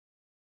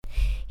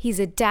He's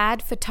a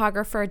dad,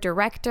 photographer,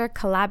 director,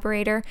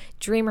 collaborator,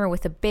 dreamer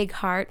with a big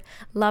heart,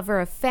 lover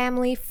of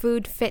family,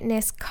 food,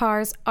 fitness,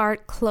 cars,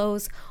 art,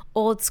 clothes,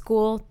 old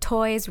school,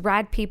 toys,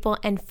 rad people,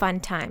 and fun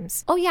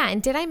times. Oh yeah,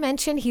 and did I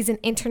mention he's an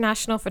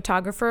international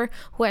photographer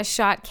who has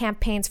shot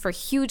campaigns for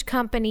huge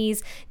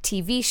companies,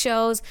 TV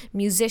shows,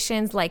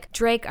 musicians like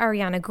Drake,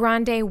 Ariana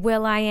Grande,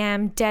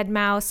 will.i.am,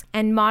 deadmau5,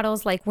 and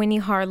models like Winnie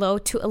Harlow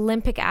to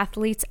Olympic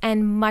athletes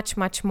and much,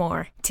 much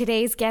more.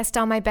 Today's guest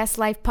on My Best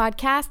Life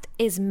podcast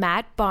is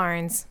Matt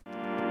Barnes.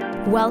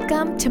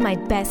 Welcome to My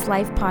Best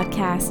Life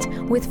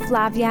podcast with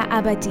Flavia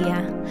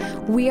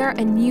Abadia. We are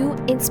a new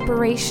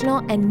inspirational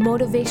and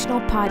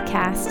motivational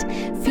podcast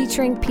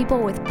featuring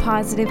people with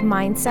positive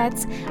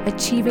mindsets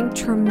achieving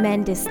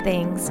tremendous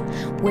things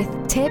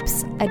with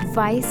tips,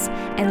 advice,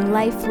 and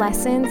life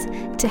lessons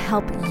to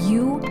help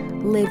you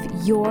live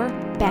your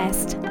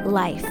best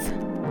life.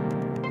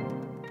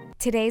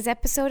 Today's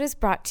episode is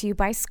brought to you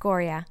by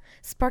Scoria.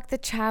 Spark the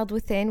child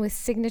within with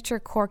signature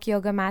cork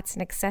yoga mats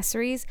and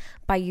accessories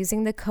by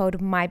using the code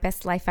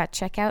MyBestLife at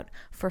checkout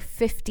for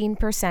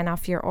 15%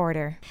 off your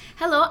order.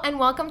 Hello and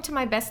welcome to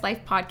My Best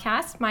Life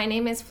podcast. My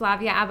name is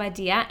Flavia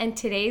Abadia and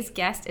today's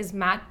guest is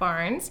Matt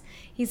Barnes.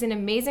 He's an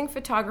amazing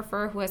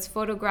photographer who has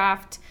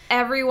photographed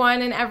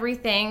everyone and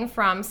everything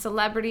from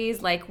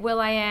celebrities like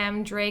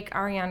will.i.am, Drake,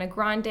 Ariana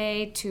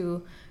Grande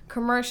to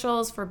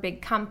commercials for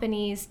big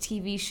companies,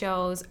 TV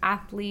shows,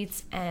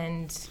 athletes,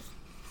 and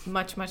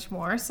much, much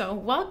more. So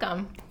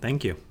welcome.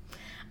 Thank you.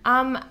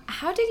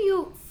 How did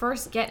you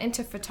first get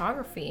into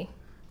photography?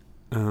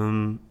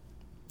 I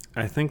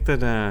think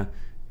that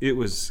it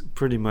was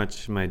pretty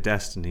much my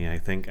destiny. I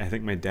think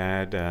my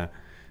dad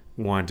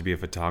wanted to be a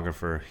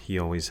photographer. He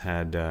always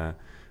had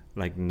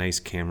like nice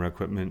camera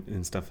equipment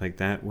and stuff like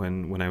that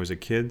when I was a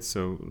kid.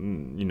 So,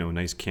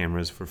 nice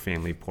cameras for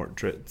family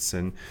portraits.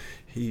 And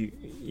he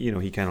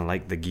kind of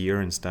liked the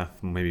gear and stuff,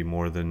 maybe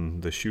more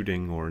than the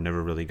shooting, or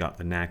never really got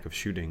the knack of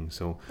shooting.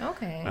 So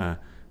okay.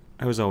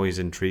 I was always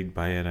intrigued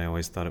by it. I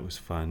always thought it was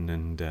fun.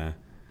 And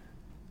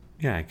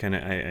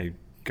I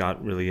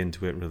got really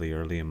into it really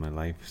early in my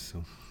life.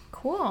 So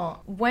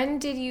Cool. When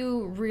did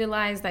you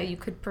realize that you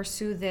could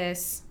pursue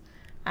this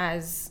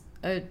as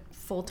a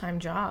full-time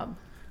job?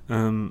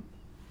 I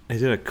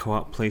did a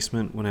co-op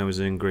placement when I was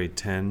in grade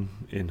 10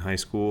 in high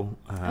school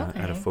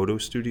at a photo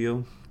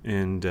studio,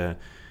 and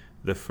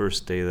the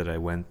first day that I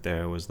went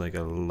there was like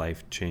a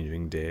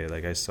life-changing day.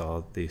 Like I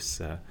saw this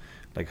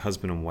like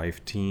husband and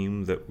wife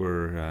team that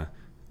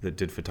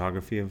did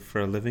photography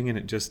for a living, and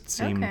it just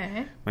seemed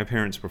my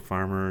parents were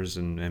farmers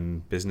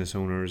and business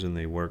owners, and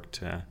they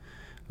worked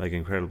like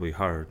incredibly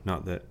hard.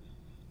 Not that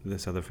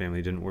this other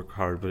family didn't work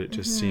hard, but it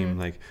just seemed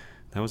like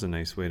that was a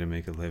nice way to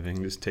make a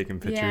living, just taking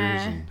pictures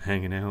and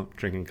hanging out,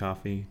 drinking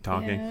coffee,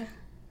 talking. Yeah.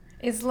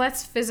 It's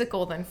less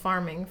physical than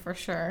farming, for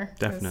sure.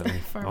 Definitely.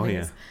 Farming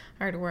is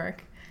hard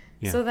work.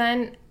 Yeah. So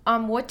then,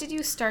 what did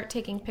you start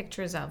taking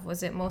pictures of?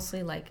 Was it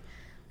mostly like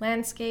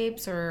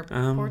landscapes or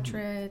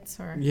portraits?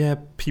 Or Yeah,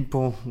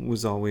 people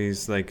was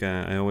always like,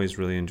 I always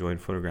really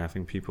enjoyed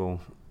photographing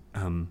people.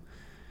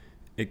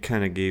 It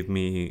kind of gave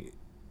me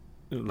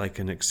like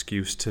an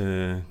excuse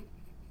to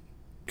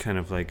kind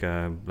of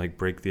like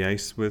break the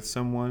ice with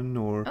someone,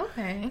 or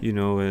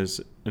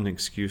as an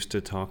excuse to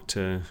talk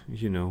to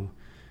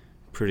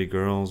pretty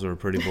girls or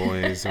pretty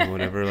boys or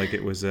whatever. Like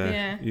it was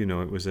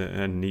it was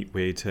a neat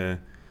way to,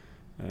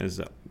 as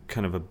a,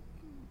 kind of a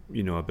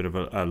a bit of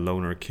a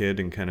loner kid,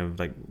 and kind of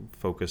like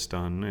focused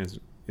on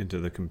into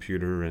the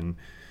computer and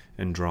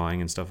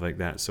drawing and stuff like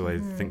that. So I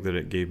think that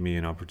it gave me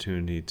an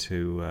opportunity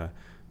to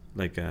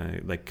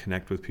like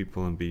connect with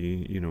people and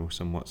be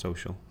somewhat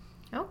social.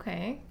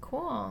 Okay,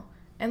 cool.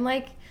 And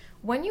like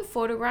when you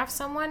photograph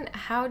someone,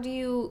 how do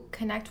you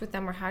connect with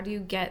them, or how do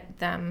you get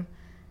them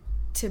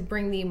to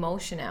bring the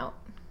emotion out?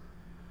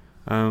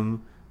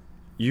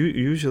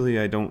 Usually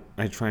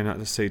I try not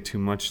to say too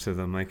much to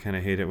them. I kind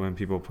of hate it when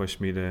people push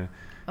me to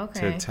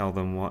tell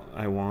them what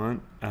I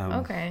want.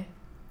 I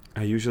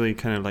usually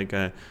kind of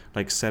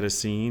like set a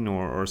scene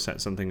or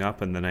set something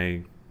up, and then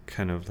I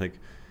kind of like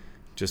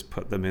just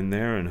put them in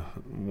there, and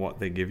what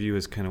they give you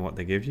is kind of what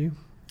they give you,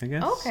 I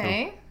guess.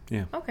 Okay. So,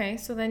 yeah. Okay,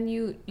 so then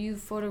you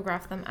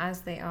photograph them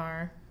as they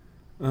are.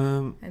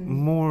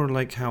 More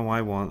like how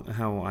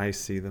I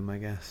see them, I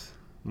guess.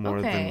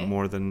 More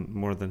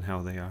than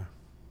how they are.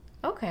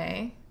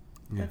 Okay.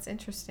 Yeah. That's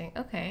interesting.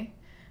 Okay.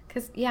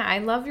 'Cause I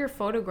love your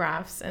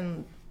photographs,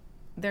 and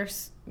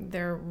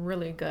they're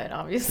really good,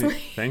 obviously.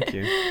 Thank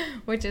you.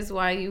 Which is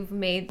why you've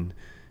made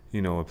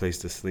a place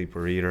to sleep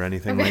or eat or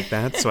anything like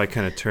that. So I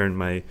kind of turned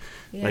my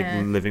like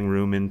living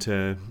room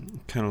into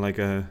kind of like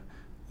a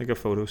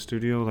photo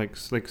studio,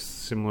 like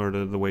similar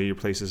to the way your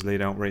place is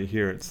laid out right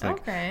here. It's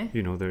like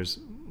there's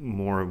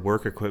more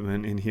work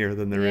equipment in here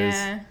than there is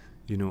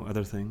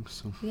other things.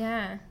 So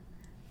yeah,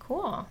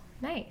 cool,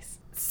 nice.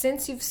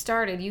 Since you've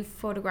started, you've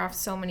photographed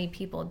so many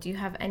people. Do you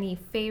have any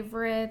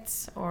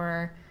favorites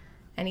or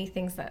any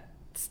things that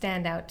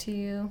stand out to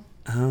you?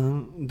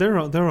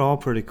 They're all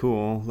pretty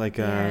cool. Like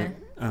I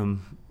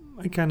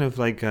kind of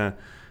like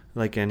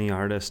like any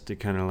artist, it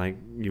kind of like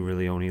you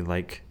really only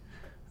like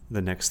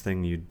the next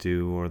thing you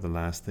do or the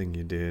last thing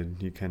you did.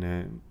 You kind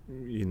of,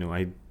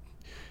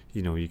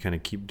 you kind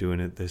of keep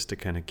doing this to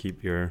kind of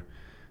keep your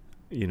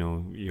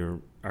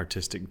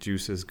artistic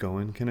juices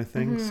going, kind of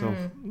thing. So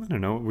I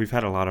don't know. We've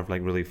had a lot of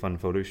like really fun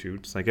photo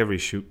shoots. Like every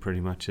shoot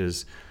pretty much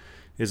is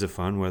a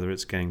fun, whether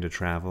it's getting to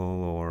travel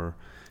or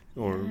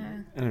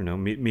I don't know,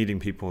 meeting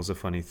people is a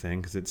funny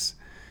thing because it's,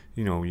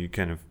 you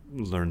kind of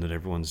learn that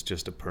everyone's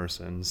just a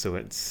person. So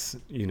it's,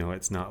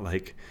 it's not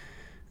like,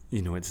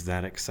 it's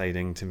that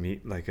exciting to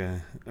meet like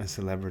a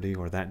celebrity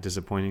or that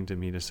disappointing to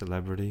meet a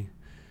celebrity.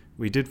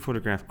 We did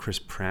photograph Chris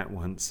Pratt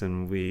once,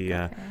 and we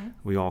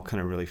all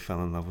kind of really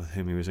fell in love with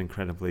him. He was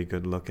incredibly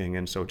good looking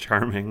and so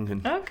charming.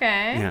 And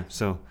yeah,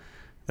 so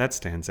that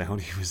stands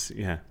out. He was,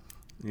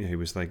 he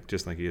was like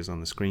just like he is on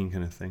the screen,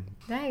 kind of thing.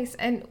 Nice.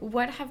 And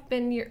what have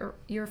been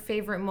your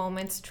favorite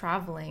moments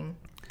traveling?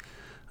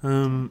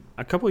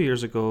 A couple of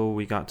years ago,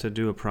 we got to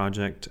do a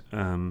project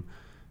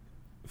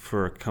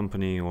for a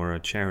company or a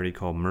charity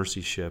called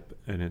Mercy Ship,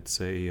 and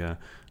it's a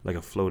like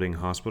a floating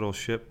hospital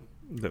ship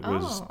that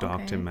was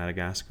docked in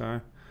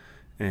Madagascar,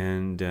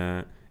 and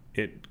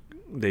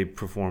they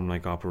perform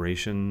like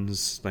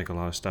operations, like a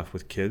lot of stuff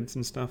with kids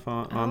and stuff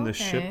on this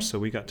ship. So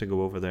we got to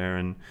go over there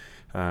and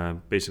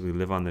basically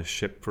live on this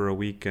ship for a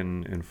week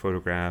and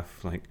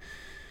photograph like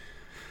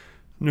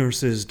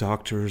nurses,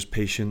 doctors,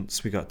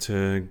 patients. We got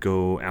to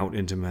go out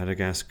into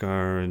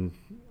Madagascar and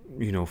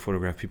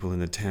photograph people in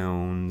the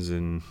towns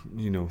and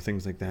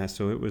things like that.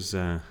 So it was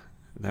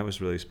that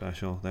was really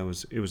special.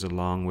 It was a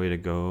long way to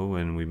go,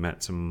 and we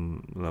met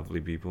some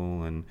lovely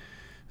people and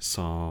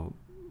saw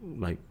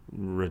like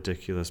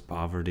ridiculous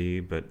poverty,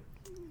 but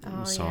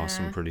saw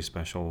some pretty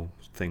special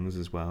things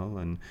as well.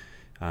 And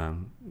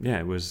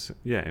it was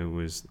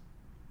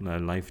a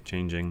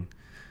life-changing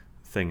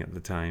thing at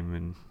the time.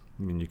 And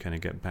I mean, you kind of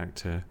get back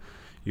to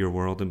your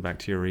world and back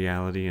to your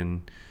reality,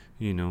 and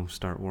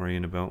start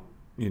worrying about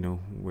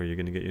where you're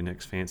going to get your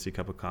next fancy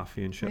cup of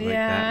coffee and shit like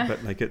that.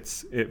 But like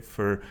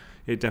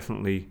it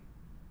definitely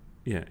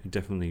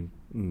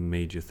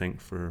made you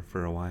think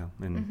for a while.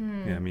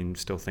 And I mean,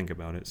 still think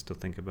about it, still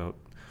think about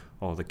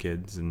all the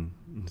kids and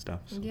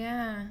stuff. So.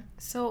 Yeah.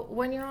 So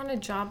when you're on a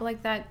job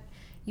like that,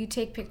 you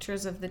take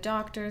pictures of the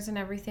doctors and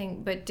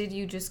everything, but did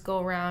you just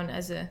go around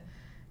as a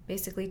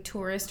basically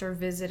tourist or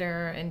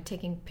visitor and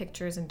taking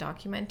pictures and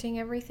documenting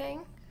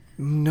everything?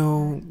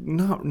 No,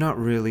 not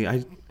really.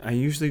 I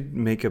usually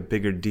make a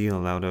bigger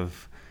deal out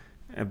of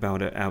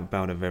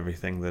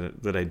everything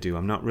that I do.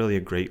 I'm not really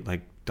a great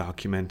like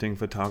documenting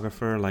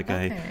photographer. Like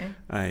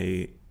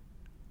I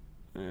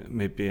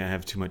maybe I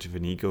have too much of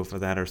an ego for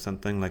that or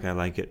something. Like I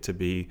like it to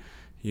be,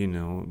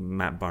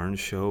 Matt Barnes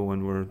show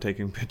when we're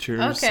taking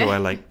pictures. So I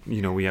like,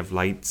 we have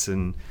lights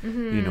and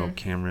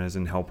cameras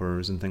and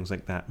helpers and things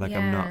like that. Like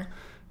I'm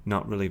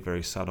not really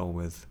very subtle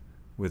with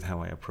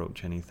how I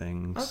approach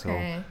anything. So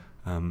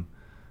I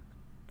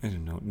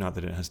don't know, not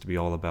that it has to be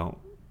all about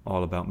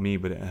me,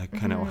 but it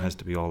kind of has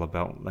to be all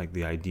about like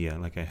the idea.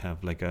 Like I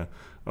have like a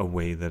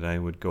way that I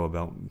would go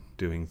about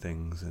doing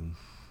things. And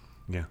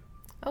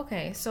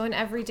okay, so in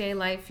everyday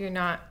life, you're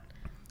not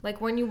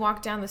like when you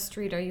walk down the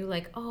street, are you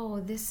like, oh,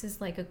 this is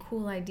like a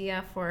cool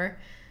idea for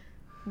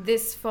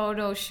this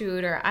photo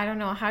shoot, or I don't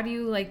know, how do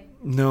you like?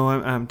 No,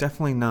 I'm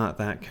definitely not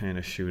that kind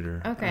of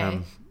shooter.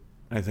 I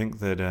think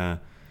that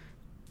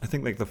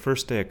like the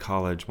first day of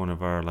college, one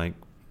of our like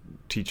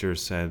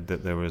teachers said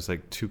that there was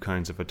like two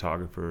kinds of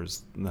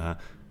photographers,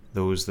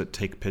 those that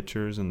take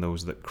pictures and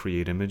those that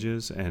create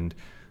images. And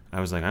I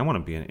was like, I want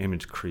to be an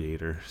image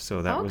creator.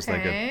 So that was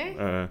like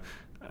I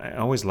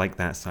always liked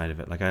that side of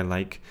it. Like I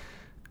like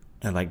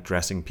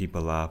dressing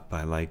people up.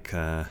 I like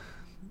like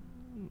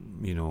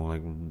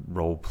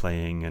role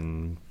playing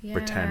and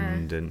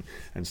pretend and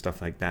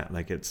stuff like that.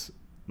 Like it's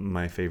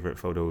my favorite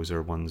photos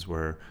are ones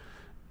where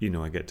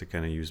I get to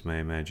kind of use my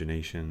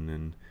imagination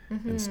and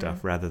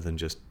stuff rather than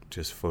just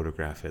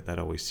photograph it. That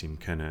always seemed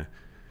kind of,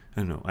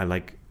 I don't know. I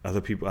like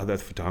other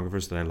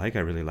photographers that I like. I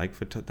really like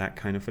that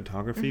kind of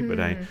photography, but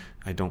I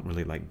don't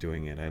really like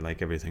doing it. I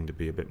like everything to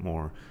be a bit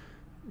more,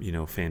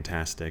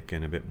 fantastic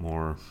and a bit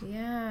more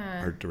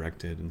art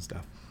directed and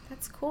stuff.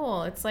 That's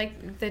cool. It's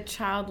like the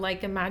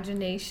childlike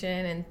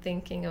imagination and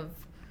thinking of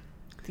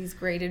these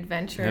great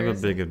adventures. I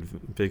have a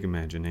big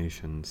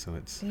imagination, so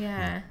it's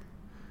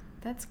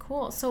That's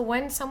cool. So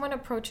when someone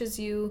approaches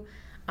you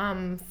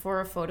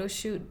for a photo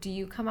shoot, do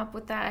you come up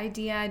with that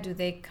idea? Do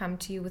they come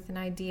to you with an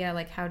idea?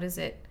 Like, how does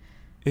it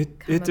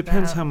It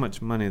depends how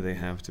much money they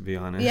have, to be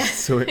honest. Yeah.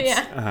 So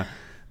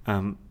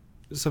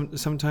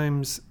it's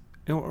sometimes,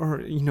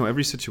 or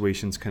every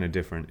situation's kind of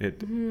different.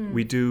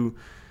 We do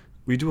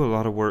a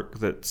lot of work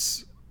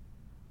that's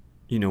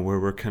where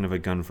we're kind of a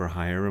gun for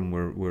hire, and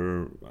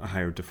we're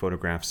hired to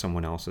photograph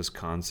someone else's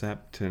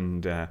concept,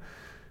 and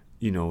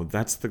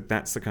that's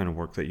the kind of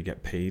work that you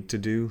get paid to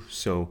do.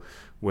 So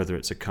whether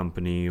it's a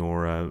company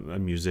or a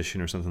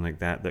musician or something like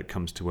that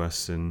comes to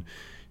us and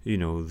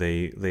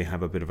they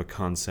have a bit of a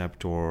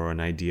concept or an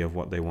idea of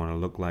what they want to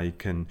look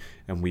like, and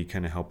we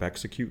kind of help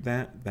execute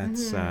that.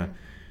 That's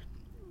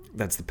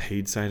that's the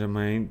paid side of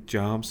my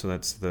job. So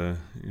that's the,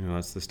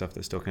 that's the stuff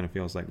that still kind of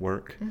feels like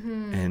work.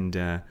 And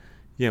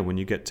when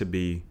you get to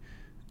be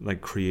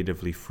like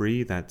creatively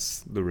free, that's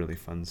the really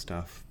fun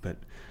stuff. But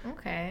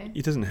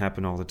it doesn't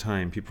happen all the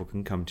time. People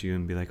can come to you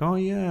and be like, oh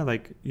yeah,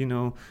 like,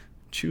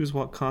 choose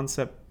what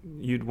concept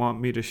you'd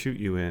want me to shoot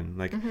you in.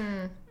 Like,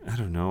 I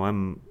don't know,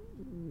 I'm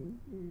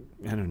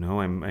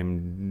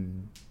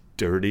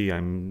dirty,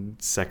 I'm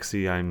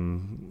sexy,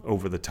 I'm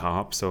over the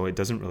top. So it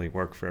doesn't really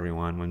work for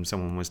everyone. When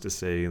someone was to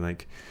say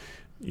like,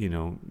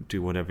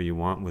 do whatever you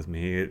want with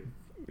me,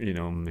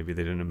 maybe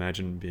they didn't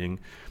imagine being,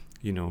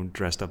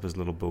 dressed up as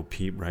little Bo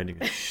Peep riding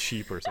a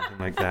sheep or something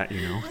like that,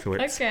 So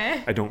it's,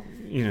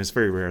 it's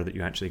very rare that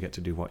you actually get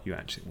to do what you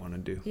actually want to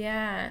do.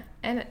 Yeah.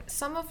 And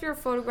some of your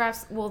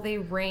photographs, they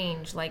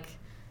range. Like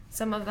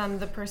some of them,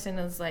 the person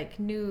is like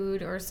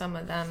nude, or some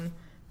of them,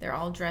 they're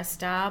all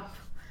dressed up.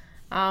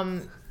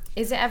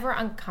 Is it ever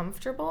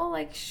uncomfortable,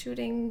 like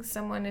shooting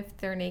someone if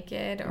they're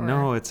naked? Or?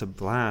 No, it's a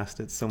blast.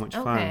 It's so much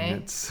fun.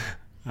 It's,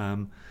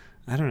 I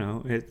don't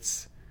know.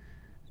 It's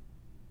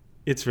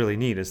really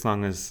neat as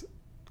long as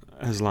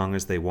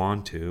they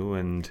want to.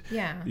 And,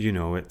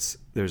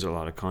 there's a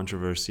lot of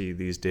controversy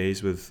these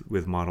days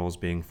with models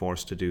being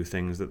forced to do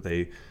things that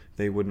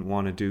they wouldn't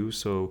want to do.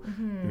 So,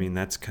 I mean,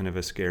 that's kind of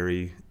a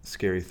scary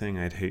thing.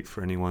 I'd hate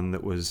for anyone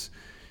that was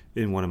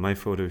in one of my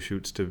photo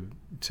shoots to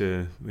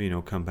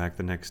come back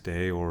the next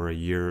day or a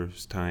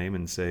year's time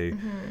and say,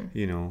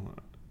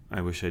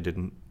 I wish I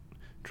didn't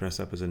dress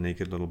up as a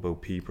naked little Bo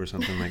Peep or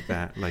something like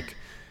that. Like,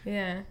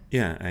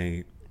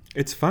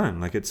 it's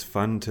fun. Like, it's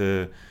fun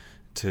to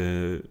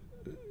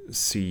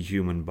see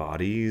human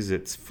bodies.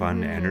 It's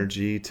fun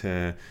energy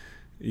to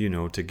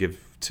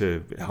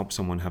help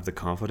someone have the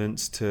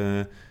confidence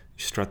to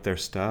strut their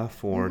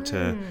stuff or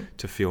to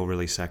feel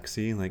really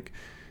sexy. Like,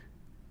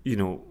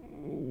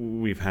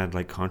 we've had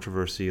like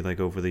controversy like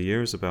over the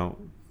years about,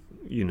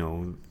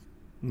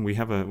 we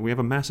have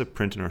a massive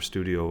print in our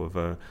studio of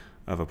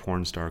a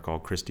porn star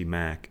called Christy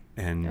Mack,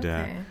 and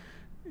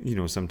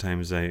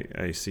sometimes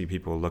I see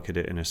people look at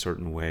it in a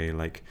certain way,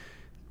 like,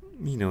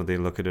 they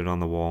look at it on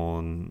the wall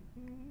and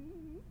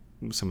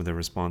some of their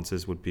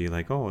responses would be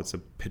like, oh, it's a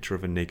picture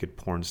of a naked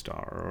porn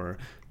star, or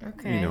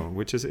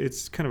which is,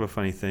 it's kind of a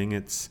funny thing.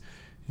 It's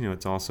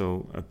it's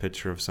also a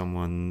picture of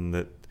someone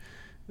that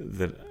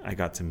I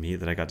got to meet,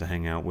 that I got to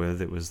hang out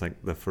with. It was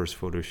like the first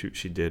photo shoot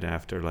she did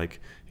after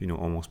like,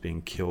 almost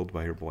being killed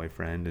by her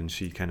boyfriend. And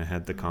she kind of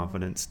had the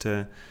confidence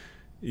to,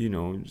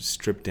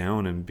 strip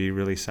down and be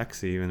really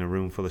sexy in a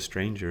room full of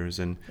strangers.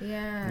 And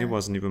it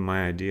wasn't even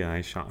my idea.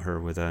 I shot her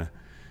with a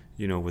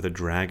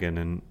dragon,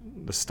 and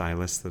the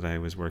stylist that I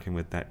was working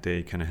with that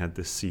day kind of had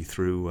this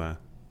see-through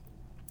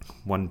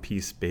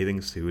one-piece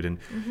bathing suit, and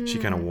she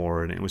kind of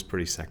wore it, and it was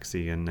pretty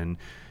sexy. And then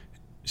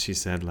she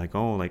said like,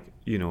 oh, like,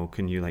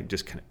 can you like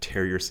just kind of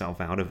tear yourself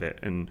out of it?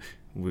 And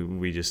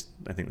we just,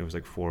 I think there was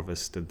like 4 of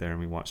us stood there and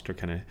we watched her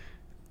kind of,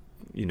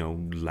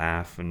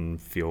 laugh and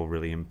feel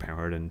really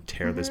empowered and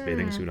tear this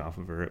bathing suit off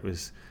of her. It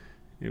was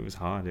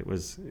hot. It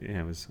was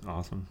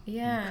awesome.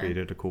 Yeah. We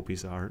created a cool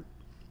piece of art.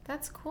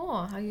 That's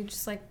cool. How you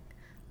just like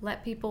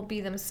let people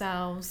be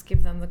themselves,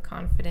 give them the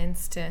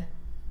confidence to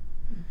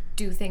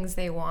do things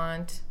they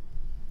want.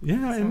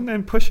 Yeah. So.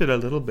 And push it a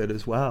little bit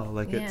as well.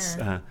 Like it's,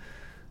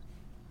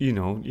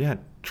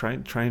 try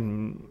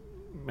and,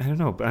 I don't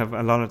know,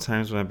 a lot of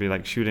times when I'd be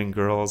like shooting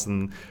girls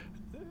and,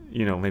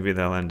 maybe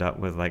they'll end up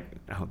with like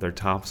their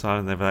tops on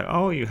and they'll be like,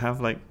 oh, you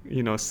have like,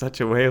 such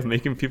a way of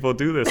making people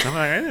do this. I'm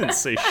like, I didn't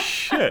say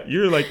shit.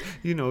 You're like,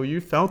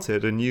 you felt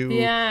it and you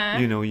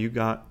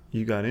got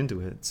into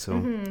it.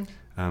 So,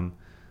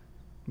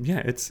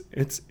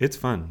 it's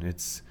fun.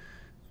 It's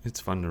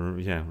fun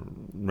to,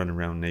 run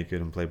around naked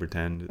and play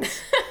pretend.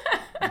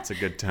 It's a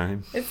good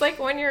time. It's like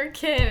when you're a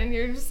kid and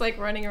you're just like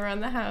running around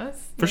the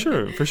house. For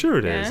sure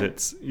it is.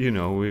 It's,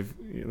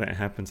 that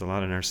happens a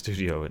lot in our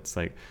studio. It's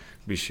like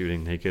be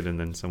shooting naked and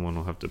then someone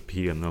will have to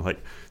pee and they'll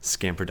like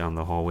scamper down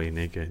the hallway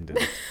naked.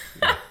 And,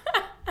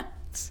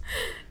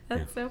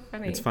 That's so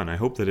funny. It's fun. I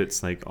hope that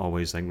it's like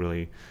always like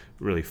really,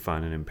 really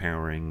fun and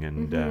empowering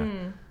and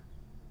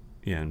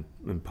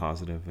and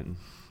positive and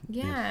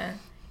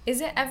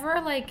Is it ever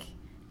like,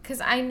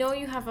 because I know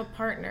you have a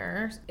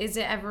partner, is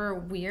it ever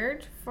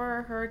weird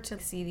for her to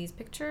see these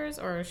pictures,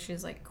 or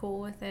she's like cool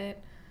with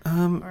it?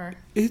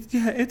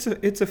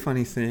 It's a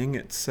funny thing.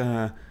 It's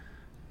I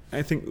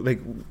think like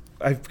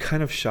I've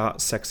kind of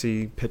shot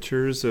sexy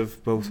pictures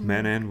of both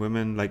men and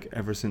women like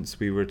ever since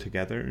we were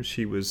together.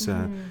 She was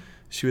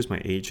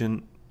my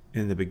agent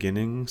in the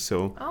beginning,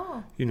 so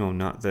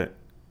not that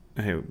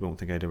I don't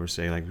think I'd ever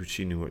say like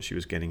she knew what she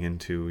was getting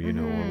into,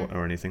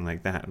 or anything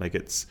like that. Like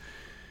it's.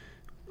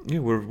 Yeah,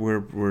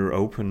 we're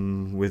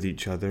open with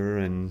each other,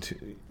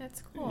 and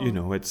that's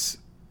cool. It's,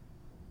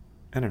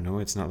 I don't know,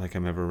 it's not like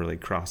I'm ever really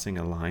crossing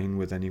a line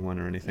with anyone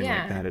or anything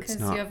like that. It's not,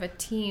 because you have a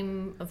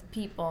team of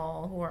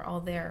people who are all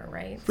there,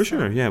 right? For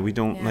sure, yeah. We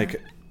don't like,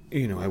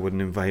 I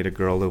wouldn't invite a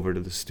girl over to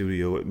the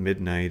studio at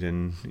midnight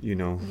and,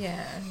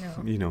 Yeah,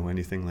 no.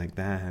 Anything like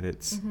that.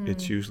 It's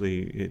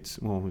usually,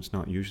 it's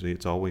not usually,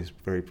 it's always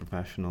very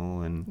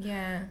professional and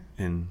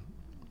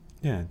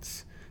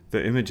it's,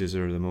 the images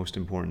are the most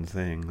important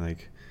thing.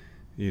 Like,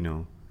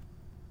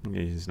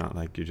 it's not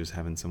like you're just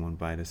having someone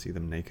by to see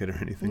them naked or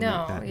anything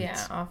like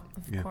that. Of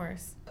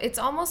course. It's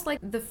almost like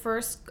the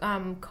first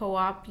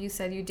co-op you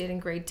said you did in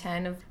grade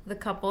 10 of the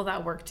couple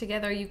that worked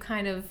together. You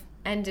kind of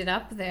ended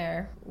up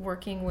there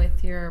working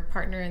with your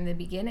partner in the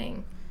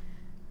beginning.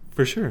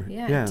 For sure.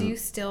 Yeah. Do you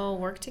still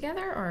work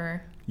together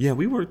or? Yeah,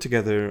 we work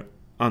together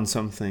on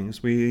some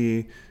things.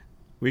 We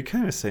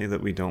kind of say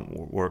that we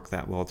don't work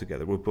that well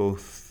together. We're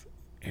both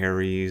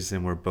Aries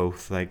and we're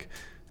both like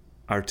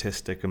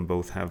artistic and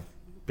both have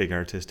big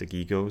artistic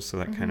egos, so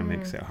that kind of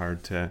makes it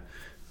hard to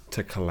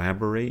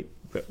collaborate.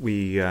 But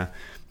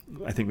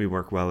I think we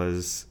work well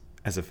as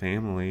a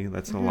family.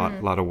 That's a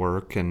lot of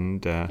work,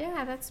 and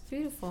that's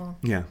beautiful.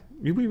 Yeah,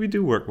 we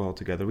do work well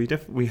together.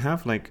 We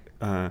have like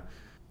a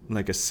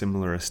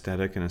similar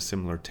aesthetic and a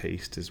similar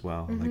taste as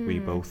well. Like we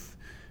both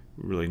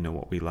really know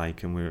what we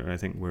like, and I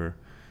think we're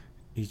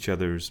each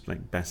other's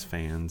like best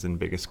fans and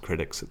biggest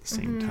critics at the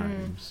same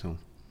time. So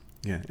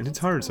yeah, and it's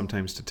hard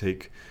sometimes to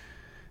take.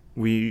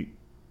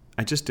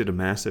 I just did a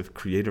massive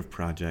creative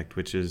project,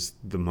 which is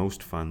the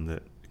most fun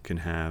that can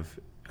have,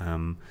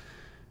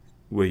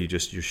 where you're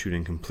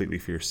shooting completely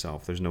for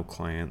yourself. There's no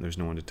client, there's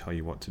no one to tell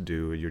you what to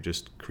do. You're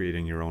just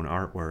creating your own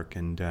artwork.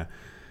 And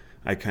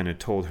I kind of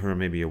told her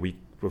maybe a week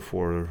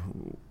before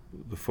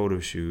the photo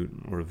shoot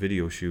or a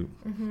video shoot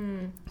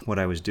what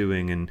I was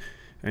doing,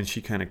 and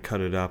she kind of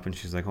cut it up, and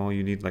she's like, "Oh,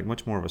 you need like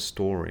much more of a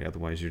story.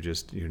 Otherwise,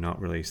 you're not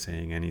really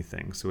saying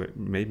anything." So it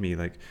made me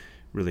like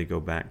really go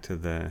back to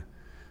the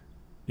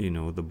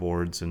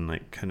boards and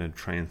like kind of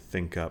try and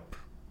think up,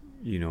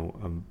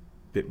 a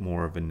bit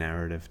more of a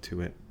narrative to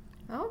it.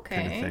 Okay.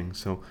 Kind of thing.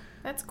 So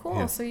that's cool.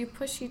 Yeah. So you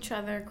push each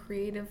other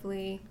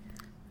creatively.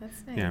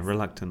 That's nice. Yeah,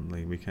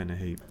 reluctantly. We kind of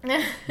hate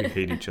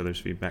each other's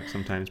feedback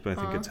sometimes, but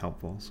I think it's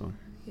helpful. So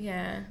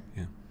yeah.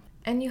 Yeah.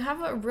 And you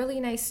have a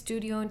really nice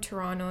studio in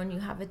Toronto, and you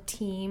have a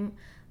team.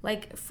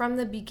 Like from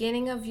the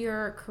beginning of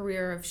your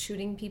career of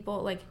shooting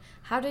people, like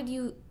how did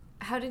you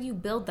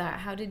build that?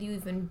 How did you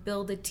even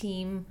build a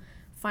team?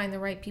 Find the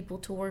right people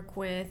to work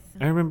with?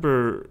 I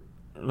remember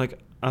like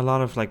a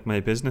lot of like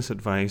my business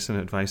advice and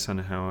advice on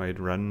how I'd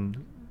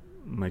run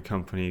my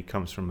company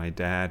comes from my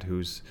dad,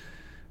 who's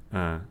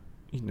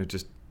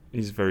just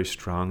he's very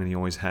strong, and he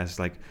always has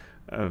like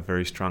a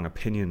very strong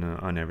opinion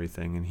on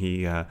everything. And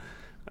he I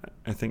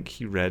think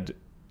he read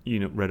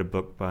a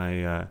book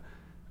by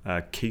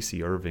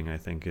Casey Irving, I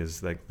think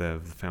is like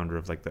the founder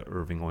of like the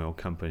Irving Oil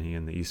Company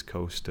in the east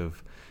coast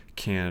of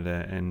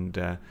Canada,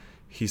 and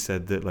he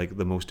said that like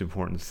the most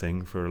important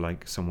thing for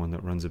like someone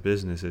that runs a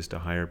business is to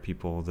hire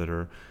people that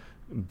are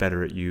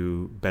better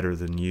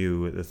than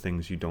you at the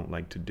things you don't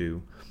like to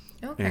do.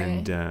 Okay.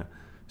 And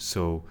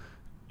so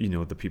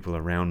the people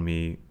around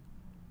me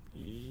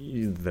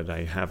that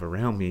I have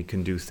around me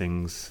can do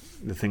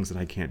the things that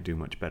I can't do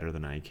much better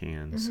than I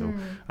can. So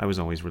I was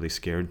always really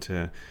scared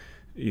to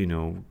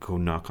go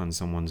knock on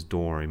someone's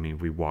door. I mean,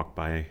 we walked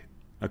by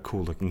a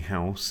cool looking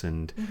house,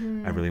 and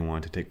I really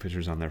wanted to take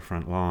pictures on their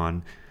front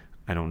lawn.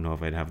 I don't know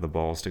if I'd have the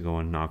balls to go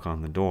and knock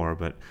on the door,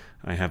 but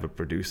I have a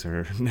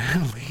producer,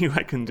 Natalie, who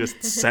I can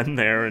just send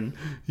there, and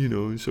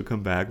she'll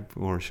come back,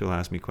 or she'll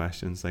ask me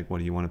questions like, what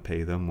do you want to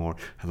pay them, or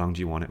how long do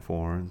you want it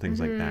for, and things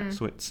like that.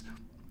 So it's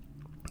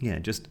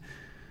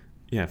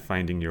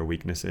finding your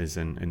weaknesses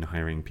and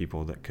hiring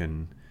people that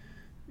can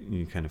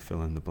kind of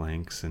fill in the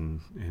blanks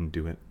and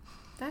do it.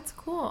 That's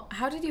cool.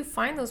 How did you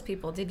find those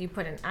people? Did you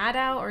put an ad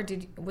out, or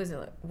was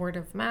it word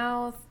of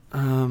mouth?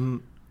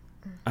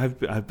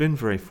 I've been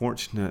very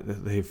fortunate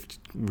that they've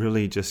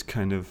really just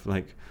kind of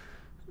like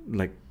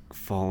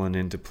fallen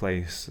into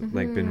place,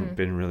 like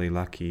been really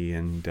lucky,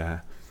 and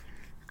I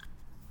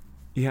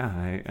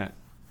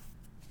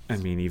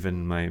mean,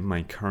 even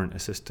my current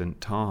assistant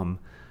Tom,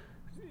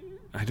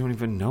 I don't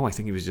even know. I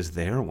think he was just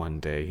there one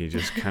day. He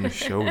just kind of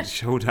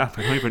showed up.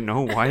 I don't even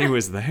know why he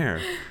was there.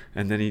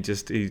 And then he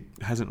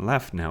hasn't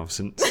left now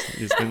since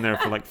he's been there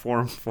for like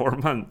four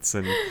months,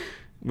 and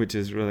which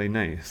is really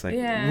nice. Like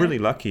really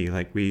lucky.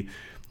 Like we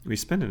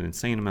spend an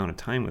insane amount of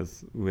time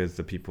with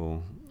the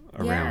people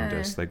around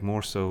us. Like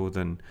more so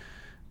than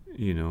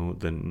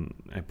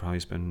I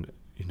probably spend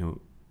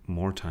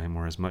more time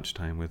or as much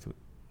time with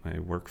my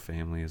work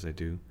family as I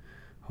do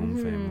home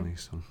family.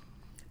 So.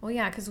 Well,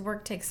 yeah, because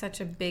work takes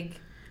such a big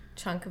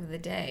chunk of the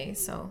day.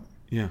 So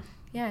yeah,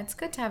 it's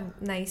good to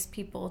have nice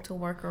people to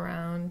work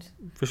around,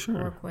 for sure,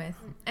 work with.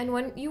 And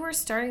when you were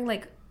starting,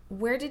 like,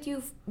 where did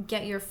you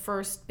get your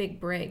first big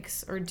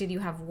breaks, or did you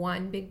have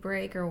one big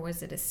break, or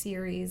was it a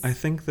series? I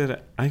think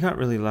that I got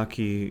really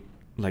lucky,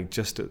 like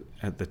just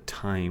at the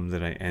time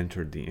that I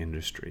entered the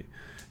industry.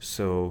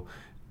 So.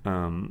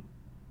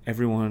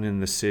 Everyone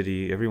in the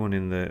city, everyone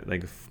in the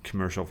like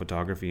commercial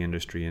photography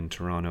industry in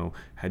Toronto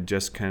had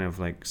just kind of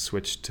like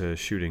switched to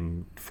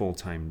shooting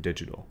full-time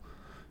digital.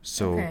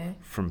 So Okay.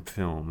 from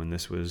film, and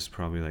this was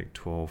probably like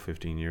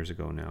 15 years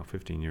ago now,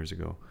 15 years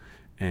ago.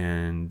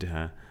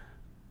 And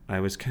I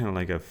was kind of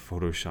like a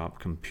Photoshop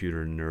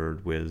computer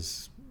nerd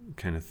whiz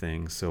kind of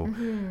thing. So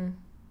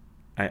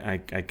I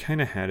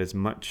kind of had as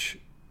much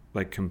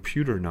like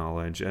computer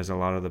knowledge as a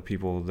lot of the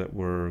people that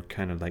were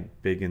kind of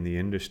like big in the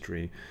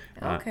industry,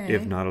 Okay.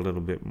 if not a little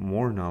bit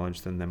more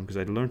knowledge than them, because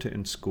I learned it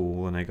in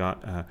school, and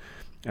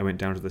I went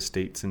down to the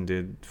States and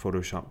did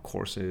Photoshop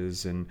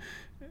courses, and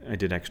I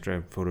did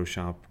extra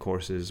Photoshop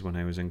courses when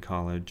I was in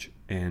college,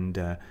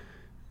 and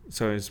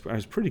so I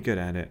was pretty good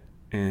at it.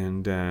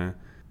 And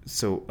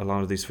so a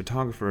lot of these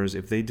photographers,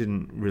 if they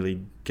didn't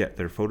really get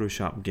their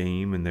Photoshop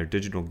game and their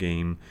digital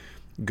game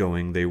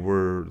going, they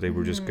were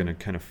just gonna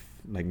kind of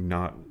like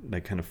not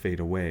like kind of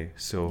fade away.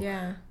 So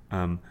Yeah.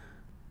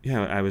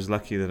 I was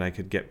lucky that I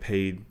could get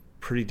paid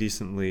pretty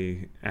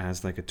decently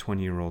as like a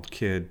 20-year-old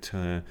kid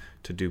to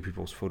do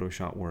people's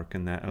Photoshop work,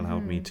 and that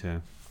allowed me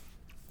to,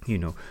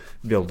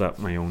 build up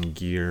my own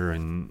gear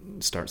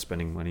and start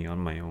spending money on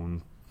my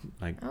own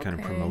like kind of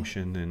Okay.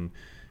 promotion and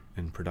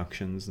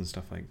productions and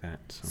stuff like that.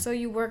 So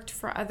you worked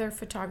for other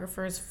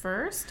photographers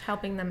first,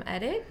 helping them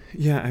edit?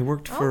 Yeah, I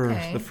worked for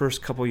Okay. the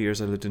first couple of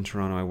years I lived in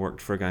Toronto. I worked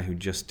for a guy who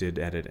just did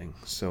editing.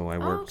 So I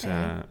worked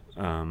Okay.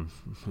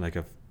 like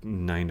a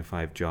 9 to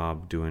 5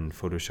 job doing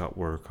Photoshop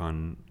work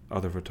on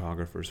other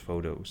photographers'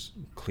 photos,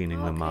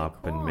 cleaning them Okay,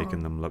 up and cool.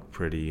 making them look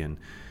pretty. And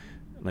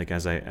like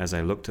as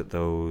I looked at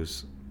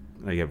those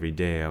like every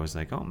day, I was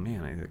like, oh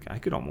man, I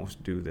could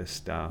almost do this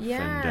stuff. And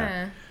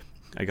Yeah.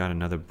 I got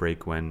another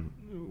break when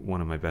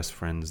one of my best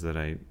friends that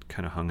I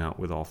kind of hung out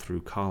with all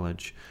through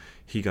college,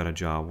 he got a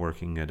job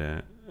working at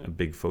a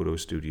big photo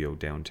studio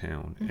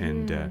downtown.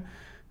 And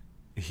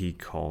he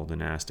called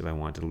and asked if I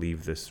wanted to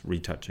leave this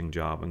retouching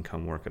job and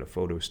come work at a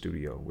photo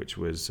studio, which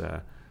was,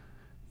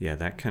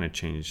 that kind of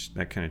changed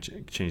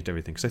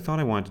everything. Because I thought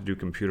I wanted to do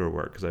computer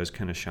work because I was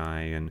kind of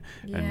shy and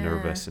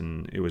nervous,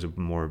 and it was a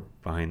more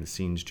behind the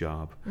scenes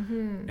job.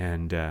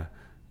 And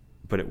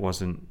but it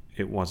wasn't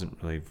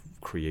really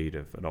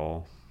creative at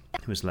all.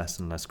 It was less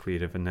and less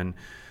creative. And then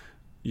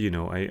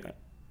I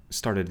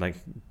started like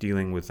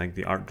dealing with like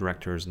the art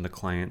directors and the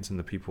clients and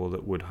the people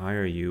that would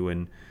hire you,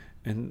 and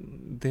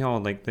they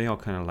all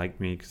kind of liked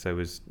me because I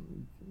was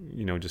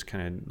just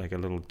kind of like a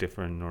little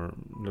different or a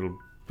little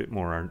bit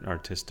more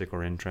artistic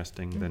or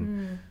interesting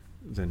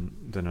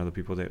than other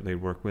people that they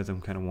work with,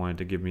 and kind of wanted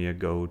to give me a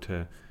go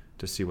to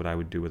see what I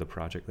would do with a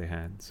project they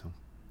had. So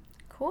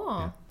Cool.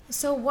 Yeah.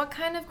 So what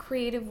kind of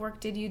creative work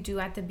did you do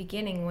at the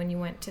beginning when you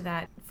went to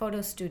that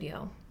photo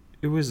studio?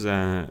 it was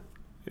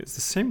it's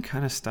the same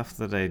kind of stuff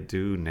that I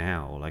do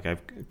now. Like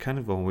I've kind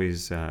of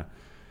always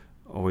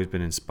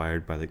been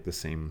inspired by like the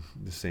same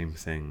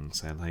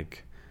things. I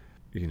like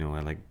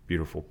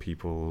beautiful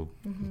people,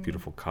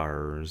 beautiful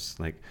cars,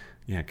 like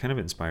kind of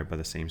inspired by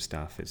the same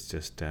stuff. It's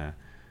just I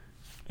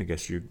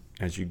guess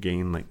as you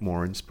gain like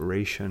more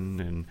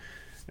inspiration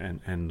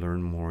and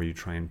learn more, you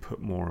try and put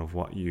more of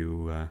what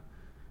you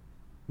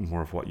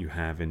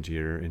have into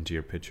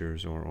your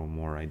pictures, or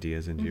more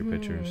ideas into your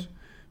pictures.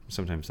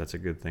 Sometimes that's a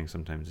good thing,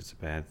 sometimes it's a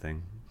bad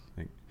thing.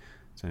 Like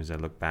sometimes I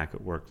look back at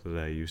work that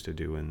I used to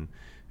do and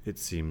it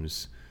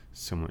seems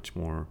so much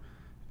more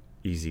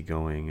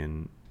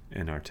easygoing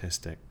and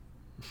artistic.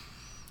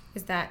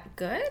 Is that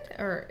good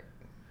or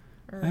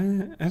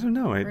I don't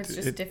know. Or it's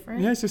just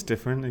different? Yeah, it's just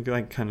different. It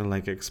like kind of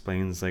like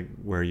explains like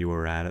where you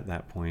were at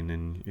that point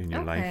in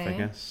your life, I Okay.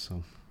 guess.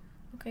 So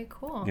Okay,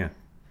 cool. yeah.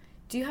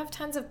 Do you have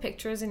tons of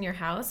pictures in your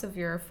house of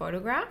your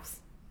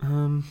photographs?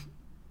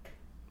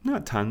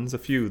 Not tons, a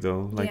few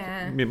though. Like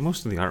Yeah. I mean,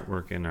 most of the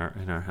artwork in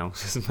our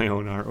house is my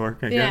own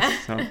artwork, I Yeah.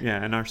 guess. So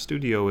yeah, and our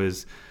studio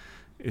is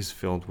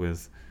filled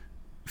with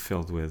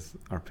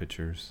our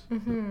pictures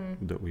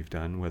that we've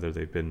done, whether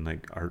they've been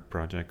like art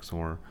projects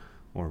or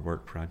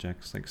work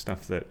projects, like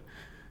stuff that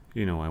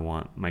I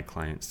want my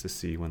clients to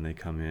see when they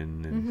come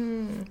in.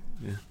 And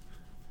yeah.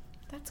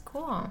 That's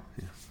cool.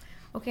 Yeah.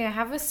 Okay, I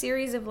have a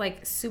series of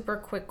like super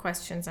quick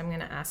questions I'm going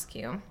to ask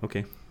you.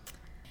 Okay.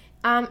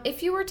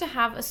 If you were to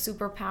have a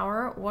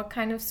superpower, what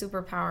kind of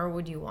superpower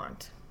would you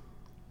want?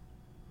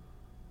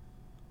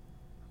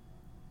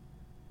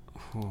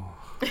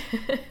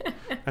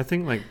 I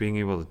think like being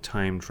able to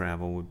time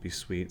travel would be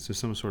sweet. So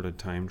some sort of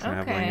time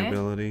traveling Okay.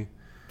 ability.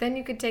 Then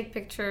you could take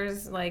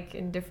pictures like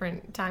in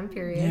different time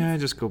periods. Yeah,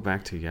 just go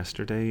back to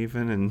yesterday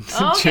even and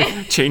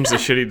Okay. change the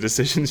shitty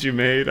decisions you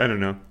made. I don't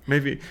know.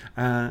 Maybe,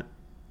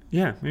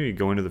 maybe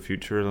go into the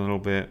future a little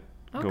bit.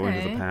 Go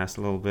into the Okay. past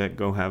a little bit.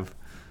 Go have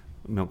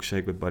a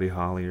milkshake with Buddy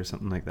Holly or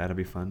something like that. That'd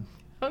be fun.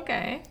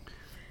 Okay.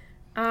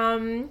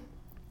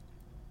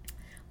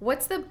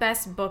 What's the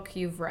best book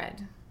you've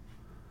read?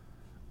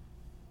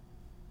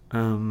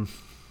 I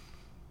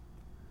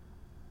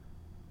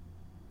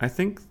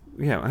think,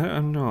 I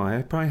don't know.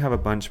 I probably have a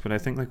bunch, but I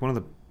think like one of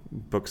the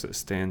books that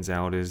stands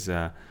out is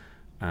like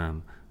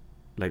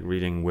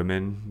reading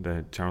Women,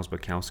 the Charles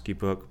Bukowski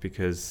book,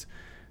 because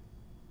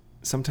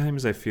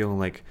sometimes I feel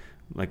like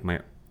my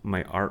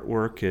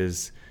artwork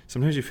is,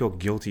 sometimes you feel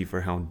guilty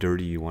for how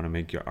dirty you want to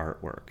make your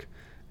artwork.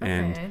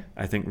 And Okay.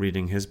 I think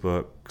reading his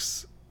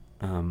books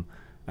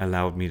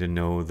allowed me to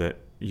know that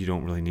you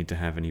don't really need to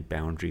have any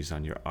boundaries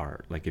on your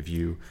art. Like if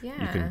you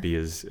can be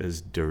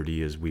as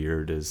dirty, as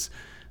weird as,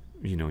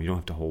 you don't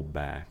have to hold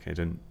back. He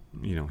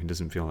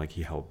doesn't feel like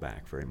he held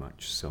back very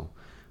much. So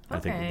I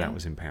think that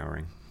was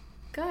empowering.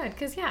 Good,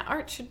 because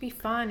art should be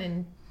fun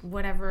and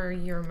whatever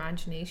your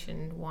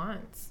imagination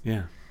wants.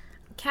 Yeah.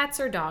 Cats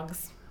or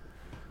dogs?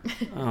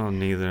 Oh,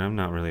 neither. I'm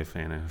not really a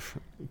fan of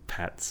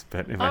pets,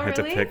 but if I had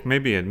to pick,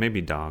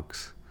 maybe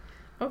dogs.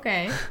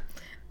 Okay.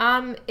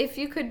 If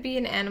you could be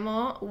an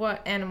animal,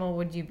 what animal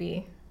would you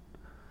be?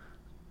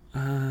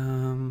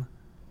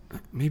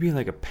 Maybe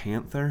like a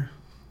panther.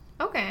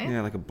 Okay.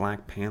 Yeah, like a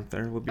black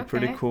panther would be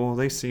pretty cool.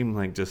 They seem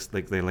like just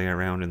like they lay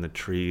around in the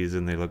trees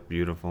and they look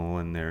beautiful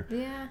and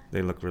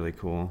they look really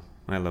cool.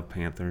 I love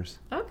panthers.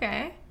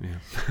 Okay.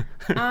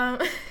 Yeah.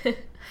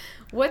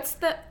 What's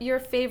your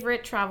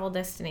favorite travel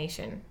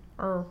destination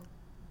or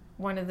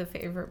one of the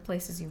favorite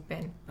places you've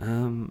been?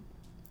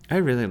 I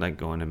really like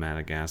going to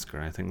Madagascar.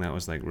 I think that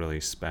was like really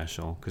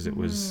special because it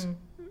was,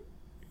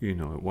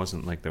 it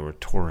wasn't like there were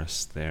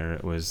tourists there.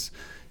 It was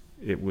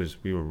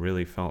we were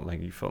really felt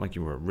like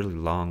you were a really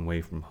long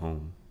way from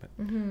home. But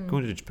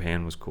going to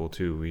Japan was cool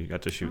too. We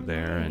got to shoot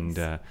there, nice.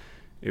 and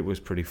it was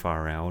pretty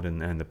far out,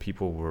 and the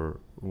people were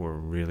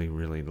really,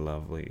 really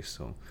lovely.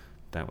 So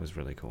that was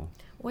really cool.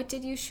 What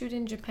did you shoot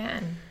in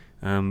Japan?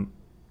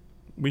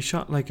 We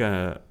shot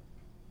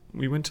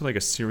we went to like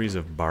a series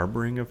of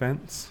barbering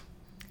events.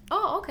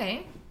 Oh,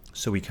 okay.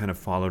 So we kind of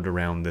followed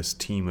around this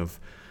team of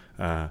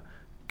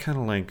kind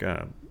of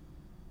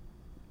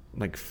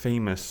like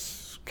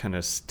famous kind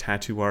of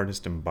tattoo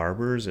artists and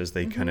barbers as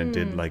they kind of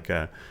did like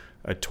a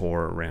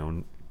tour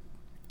around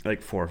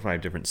like 4 or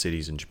 5 different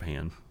cities in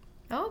Japan.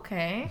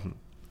 Okay.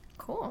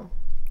 Cool.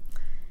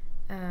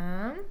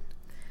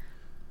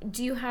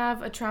 Do you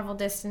have a travel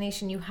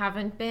destination you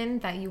haven't been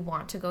that you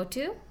want to go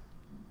to?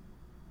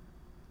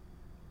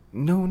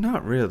 No,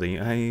 not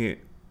really.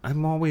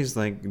 I'm always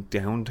like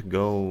down to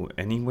go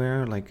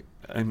anywhere. Like,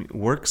 I mean,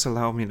 works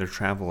allow me to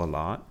travel a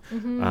lot.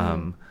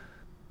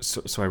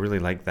 So I really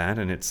like that,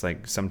 and it's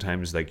like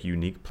sometimes like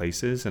unique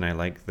places, and I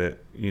like that,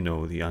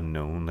 the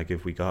unknown. Like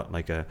if we got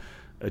like a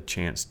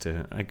chance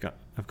to,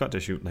 I've got to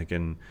shoot like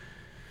in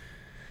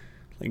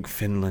like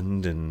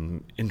Finland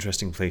and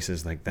interesting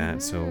places like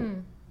that. So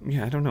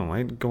yeah, I don't know.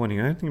 I'd go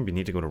anywhere. I think we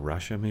need to go to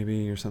Russia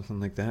maybe or something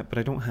like that. But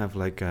I don't have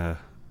like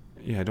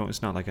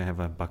it's not like I have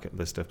a bucket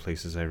list of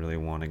places I really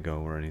want to go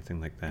or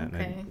anything like that.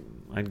 Okay.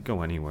 I'd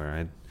go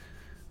anywhere.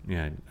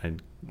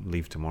 I'd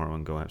leave tomorrow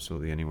and go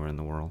absolutely anywhere in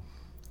the world.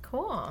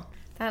 Cool.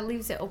 That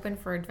leaves it open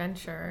for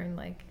adventure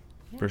and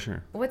For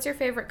sure. What's your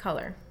favorite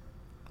color?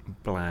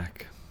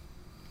 Black.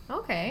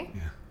 Okay.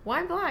 Yeah.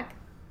 Why black?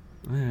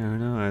 I don't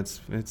know.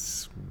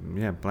 It's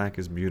black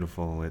is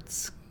beautiful.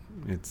 It's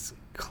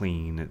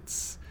clean.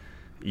 It's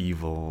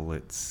evil.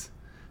 It's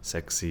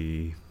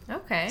sexy.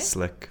 Okay.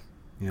 Slick.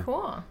 Yeah.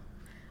 Cool.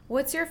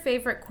 What's your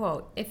favorite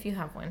quote, if you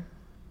have one?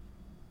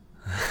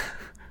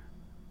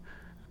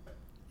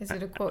 Is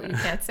it a quote you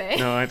can't say?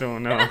 No, I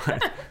don't know.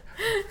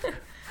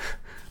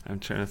 I'm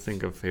trying to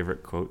think of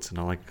favorite quotes, and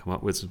all I can come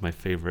up with is my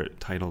favorite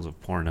titles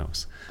of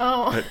pornos.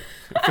 Oh.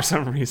 But for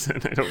some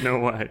reason, I don't know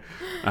why.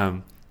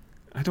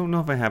 I don't know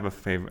if I have a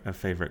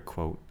favorite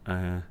quote.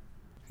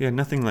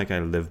 Nothing like I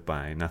live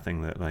by.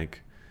 Nothing that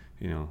like,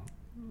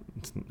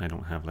 I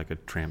don't have like a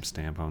tramp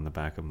stamp on the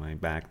back of my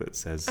back that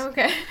says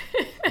Okay.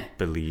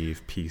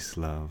 believe, peace,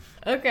 love.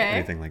 Okay.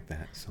 Anything like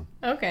that. So.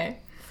 Okay.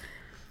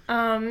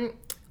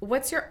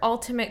 What's your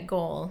ultimate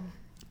goal?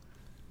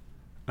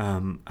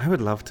 I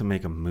would love to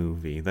make a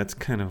movie. That's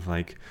kind of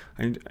like,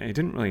 I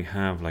didn't really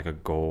have like a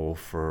goal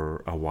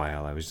for a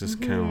while. I was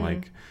just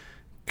kind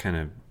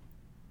of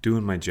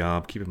doing my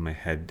job, keeping my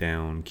head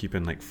down,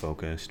 keeping like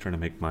focused, trying to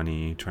make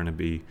money, trying to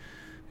be,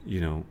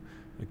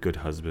 a good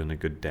husband, a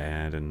good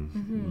dad,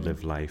 and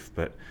live life.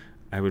 But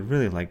I would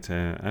really like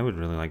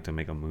to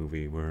make a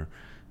movie where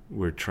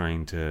we're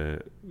trying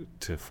to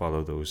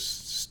follow those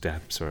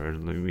steps. Or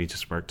we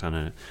just worked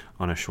on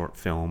a short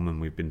film, and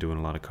we've been doing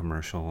a lot of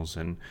commercials,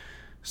 and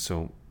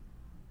so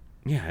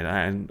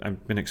yeah,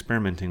 I've been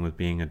experimenting with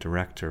being a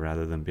director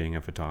rather than being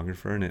a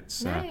photographer, and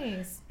it's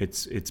nice.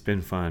 It's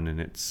been fun, and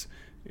it's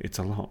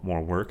a lot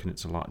more work, and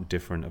it's a lot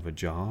different of a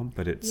job,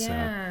 but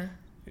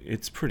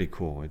it's pretty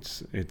cool.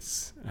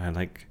 It's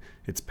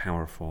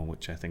powerful,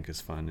 which I think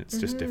is fun. It's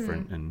just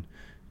different, and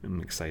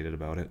I'm excited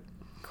about it.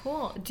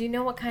 Cool. Do you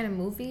know what kind of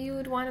movie you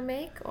would want to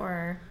make,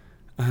 or?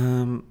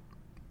 No,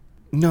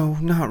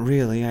 not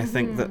really. I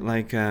think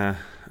that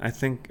I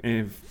think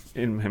if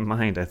in my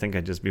mind, I think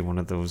I'd just be one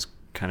of those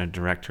kind of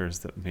directors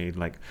that made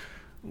like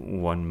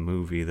one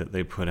movie that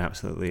they put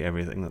absolutely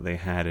everything that they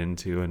had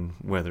into, and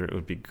whether it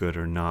would be good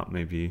or not,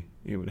 maybe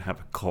it would have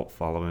a cult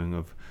following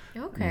of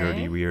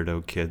nerdy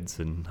weirdo kids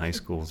in high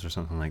schools or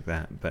something like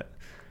that. But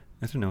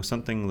I don't know,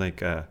 something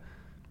like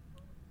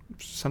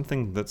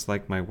something that's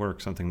like my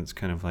work, something that's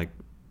kind of like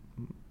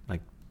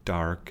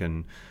dark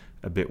and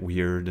a bit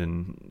weird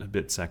and a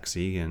bit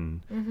sexy and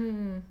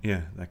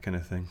that kind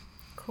of thing.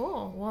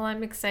 Cool. Well,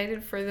 I'm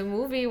excited for the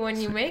movie when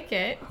you make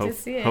it to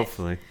see it.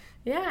 Hopefully.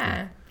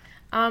 Yeah.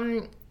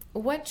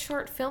 What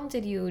short film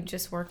did you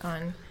just work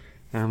on?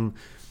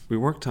 We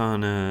worked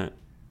on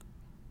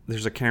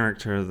there's a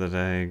character that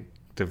I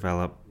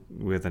developed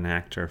with an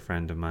actor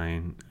friend of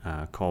mine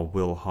called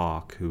Will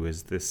Hawk, who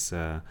is this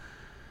kind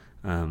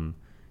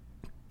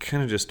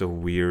of just a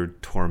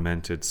weird,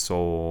 tormented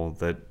soul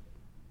that,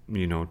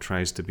 you know,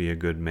 tries to be a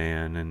good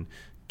man and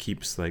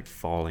keeps like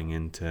falling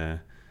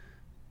into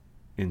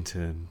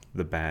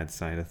the bad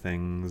side of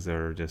things,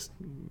 or just,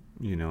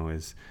 you know,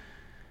 is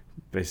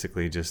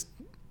basically just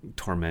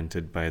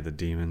tormented by the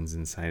demons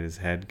inside his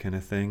head kind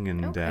of thing.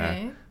 And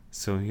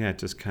so yeah, it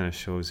just kind of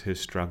shows his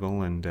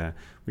struggle. And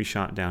we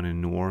shot down in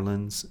New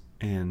Orleans,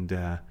 and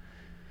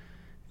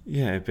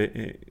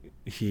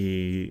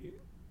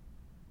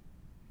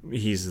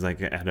he's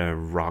like at a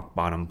rock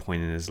bottom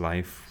point in his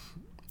life,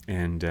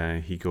 and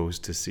he goes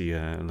to see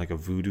a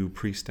voodoo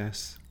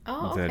priestess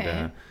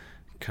that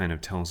kind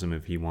of tells him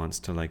if he wants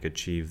to like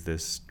achieve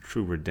this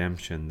true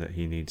redemption, that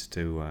he needs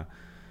to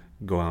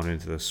go out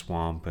into the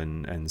swamp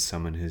and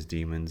summon his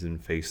demons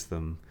and face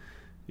them,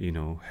 you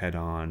know, head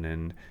on,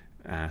 and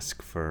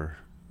ask for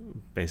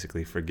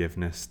basically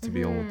forgiveness to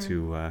be able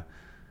to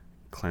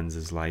cleanse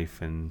his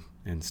life and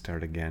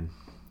start again.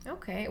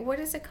 Okay, what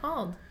is it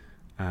called?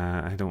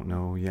 I don't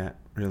know yet,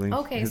 really.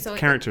 Okay, his so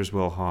character's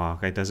Will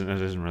Hawk. It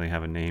doesn't really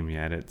have a name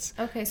yet. It's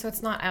okay, so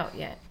it's not out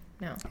yet.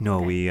 No,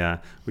 okay.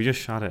 we just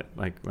shot it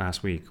like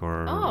last week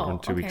or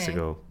 2 weeks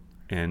ago,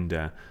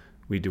 and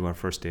we do our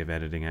first day of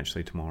editing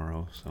actually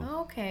tomorrow. So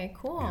okay,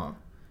 cool.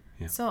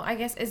 Yeah. So I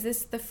guess, is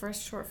this the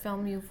first short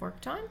film you've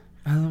worked on?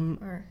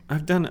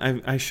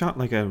 I shot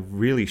like a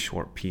really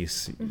short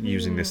piece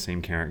using the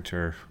same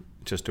character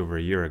just over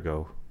a year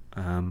ago,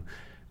 and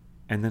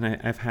then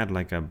I've had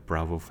like a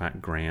Bravo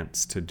Fat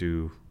grants to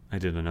do. I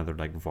did another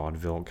like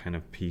vaudeville kind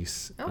of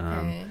piece,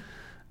 and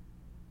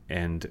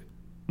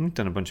I've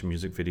done a bunch of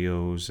music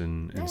videos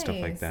and stuff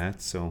like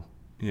that. So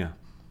yeah,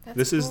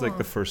 this is like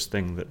the first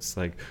thing that's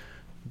like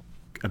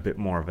a bit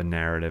more of a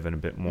narrative and a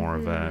bit more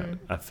of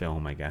a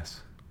film, I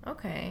guess.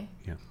 Okay.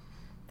 Yeah.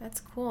 That's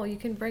cool. You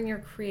can bring your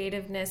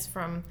creativeness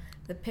from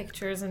the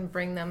pictures and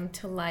bring them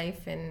to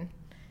life in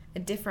a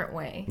different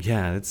way.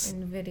 Yeah, it's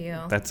in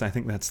video. I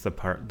think that's the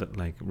part that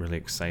like really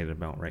excited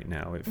about right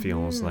now. It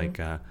feels like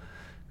I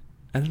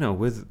don't know,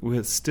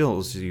 with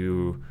stills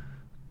you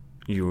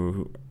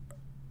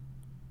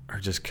are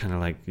just kind of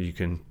like, you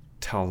can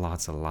tell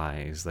lots of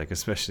lies, like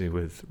especially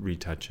with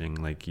retouching,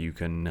 like you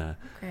can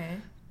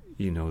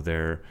you know,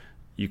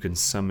 you can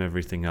sum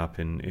everything up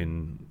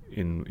in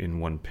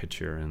one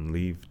picture and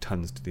leave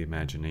tons to the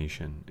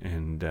imagination.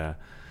 And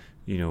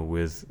you know,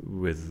 with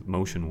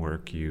motion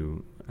work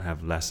you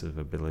have less of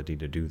ability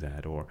to do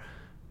that, or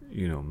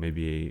you know,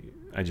 maybe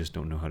I just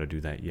don't know how to do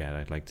that yet.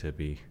 I'd like to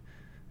be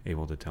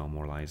able to tell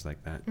more lies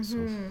like that.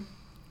 So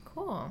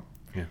cool.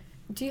 Yeah.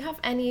 Do you have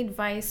any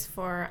advice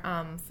for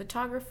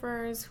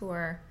photographers who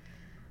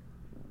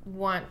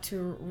want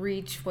to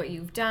reach what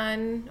you've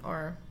done?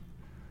 Or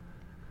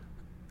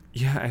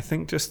yeah, I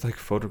think just like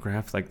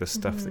photograph like the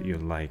stuff that you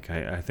like.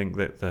 I think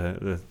that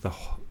the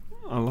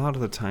a lot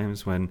of the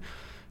times when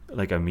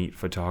like I meet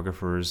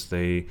photographers,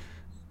 they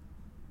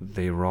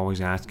were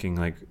always asking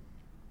like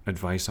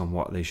advice on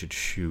what they should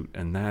shoot,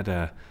 and that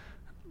I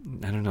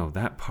don't know,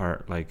 that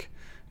part, like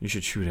you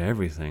should shoot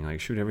everything, like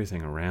shoot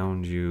everything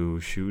around you,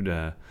 shoot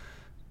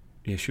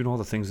all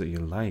the things that you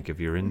like. If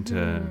you're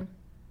into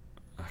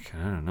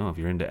I don't know, if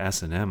you're into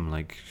S&M,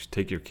 like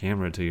take your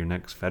camera to your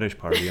next fetish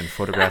party and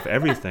photograph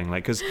everything,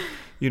 like, because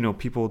you know,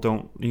 people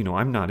don't, you know,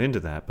 I'm not into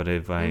that, but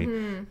if I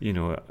you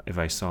know, if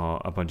I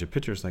saw a bunch of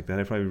pictures like that,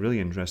 I'd probably be really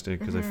interested,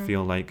 because I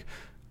feel like,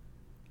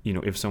 you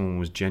know, if someone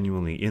was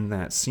genuinely in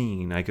that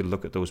scene, I could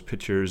look at those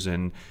pictures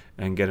and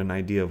get an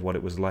idea of what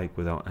it was like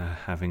without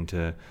having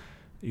to,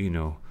 you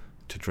know,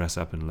 to dress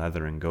up in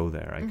leather and go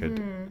there. I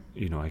could,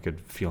 you know, I could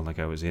feel like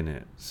I was in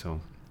it.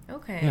 So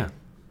yeah.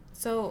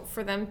 So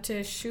for them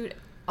to shoot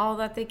all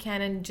that they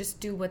can and just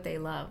do what they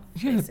love,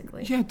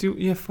 basically.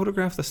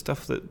 Photograph the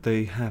stuff that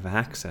they have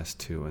access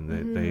to and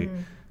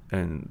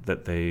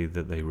that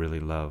they really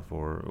love,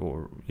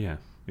 or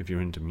if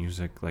you're into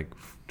music, like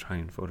try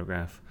and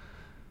photograph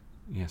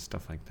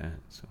stuff like that.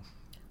 So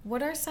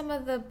what are some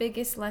of the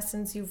biggest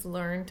lessons you've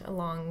learned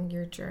along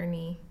your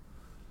journey?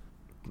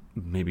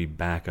 Maybe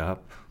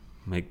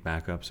make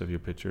backups of your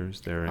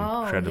pictures. They're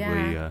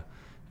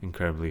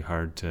incredibly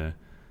hard to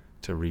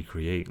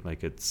recreate.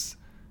 Like, it's,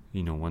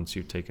 you know, once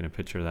you've taken a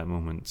picture, that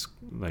moment's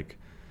like,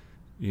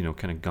 you know,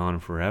 kind of gone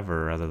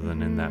forever other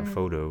than in that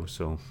photo.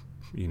 So,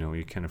 you know,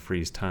 you kind of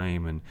freeze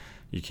time and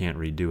you can't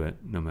redo it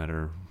no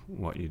matter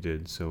what you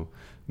did. So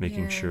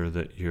making sure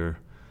that your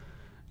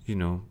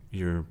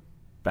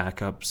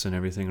backups and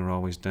everything are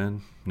always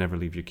done. Never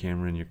leave your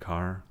camera in your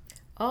car.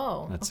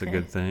 Oh, that's a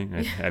good thing.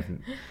 I've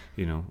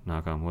you know,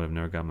 knock on wood, I've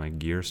never got my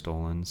gear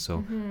stolen.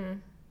 So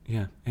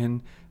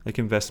and like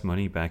invest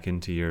money back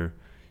into your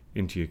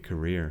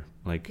career.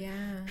 Like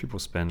people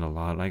spend a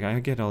lot. Like I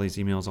get all these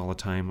emails all the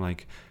time,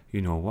 like,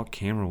 you know, what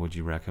camera would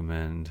you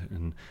recommend?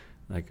 And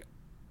like,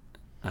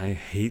 I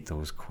hate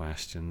those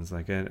questions.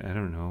 Like, I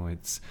don't know.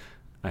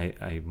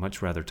 I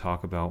much rather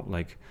talk about,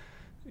 like,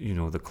 you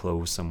know, the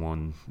clothes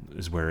someone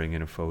is wearing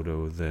in a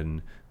photo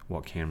than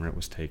what camera it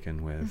was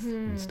taken with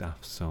and stuff.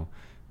 So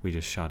we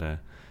just shot a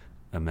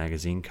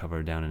magazine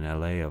cover down in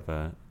LA of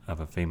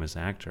a famous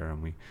actor,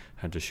 and we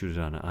had to shoot it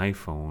on an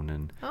iPhone,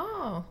 and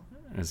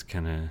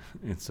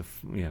it's a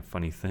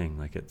funny thing.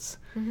 Like, it's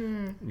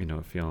you know,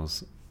 it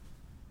feels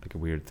like a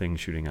weird thing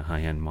shooting a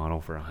high-end model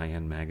for a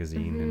high-end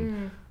magazine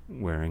and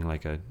wearing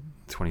like a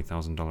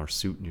 $20,000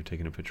 suit, and you're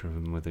taking a picture of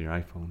him with your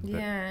iPhone.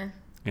 Yeah.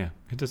 But yeah,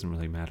 it doesn't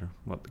really matter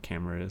what the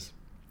camera is.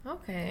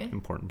 Okay.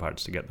 Important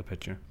part's to get the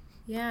picture.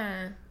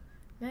 Yeah.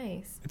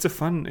 Nice.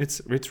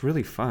 It's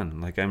really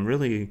fun. Like, I'm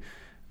really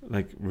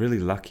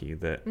lucky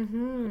that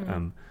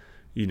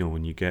you know,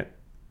 when you get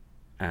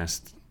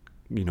asked,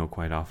 you know,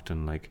 quite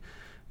often, like,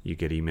 you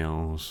get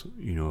emails,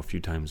 you know, a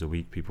few times a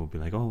week, people will be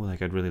like, oh,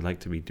 like, I'd really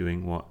like to be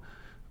doing what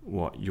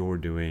you're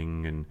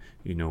doing, and,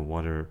 you know,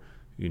 what are,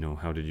 you know,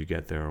 how did you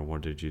get there, or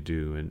what did you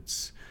do? And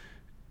it's,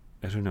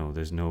 I don't know,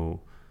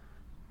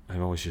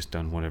 I've always just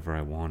done whatever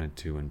I wanted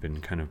to, and been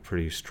kind of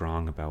pretty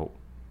strong about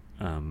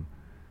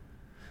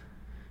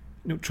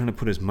you know, trying to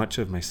put as much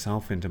of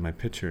myself into my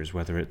pictures,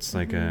 whether it's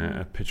like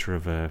a picture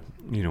of a,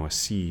 you know, a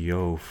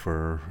CEO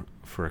for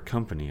a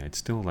company. I'd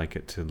still like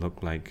it to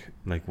look like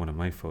one of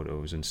my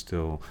photos, and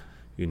still,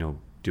 you know,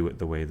 do it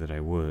the way that I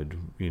would,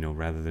 you know,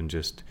 rather than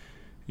just,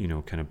 you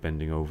know, kind of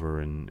bending over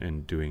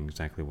and doing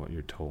exactly what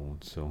you're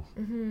told. So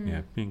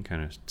yeah, being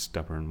kind of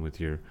stubborn with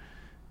your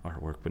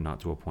artwork, but not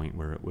to a point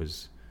where it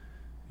was,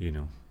 you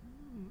know,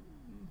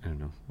 I don't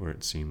know, where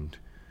it seemed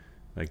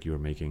like you were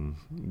making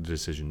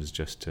decisions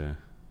just to,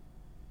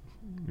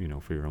 you know,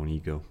 for your own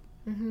ego.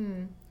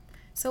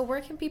 So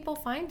where can people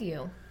find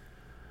you?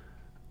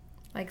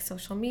 Like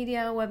social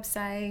media,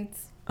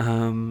 websites?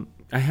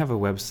 I have a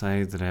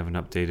website that I haven't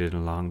updated in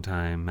a long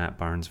time,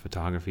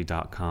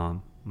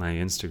 mattbarnesphotography.com. My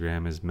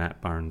Instagram is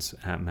mattbarnes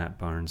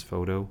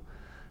 @mattbarnesphoto.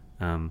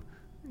 I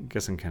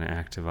guess I'm kind of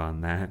active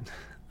on that.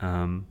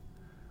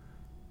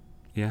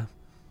 Yeah.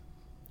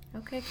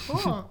 Okay,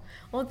 cool.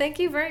 Well, thank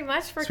you very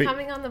much for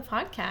coming on the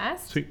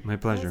podcast. Sweet, my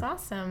pleasure. That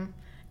was awesome.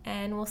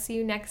 And we'll see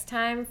you next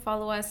time.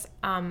 Follow us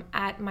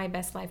at My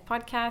Best Life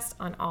Podcast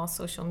on all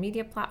social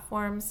media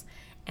platforms,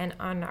 and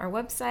on our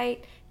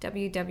website,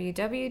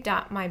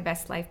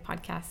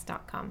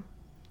 www.mybestlifepodcast.com.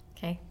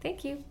 Okay,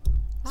 thank you.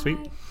 Bye.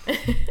 Sweet.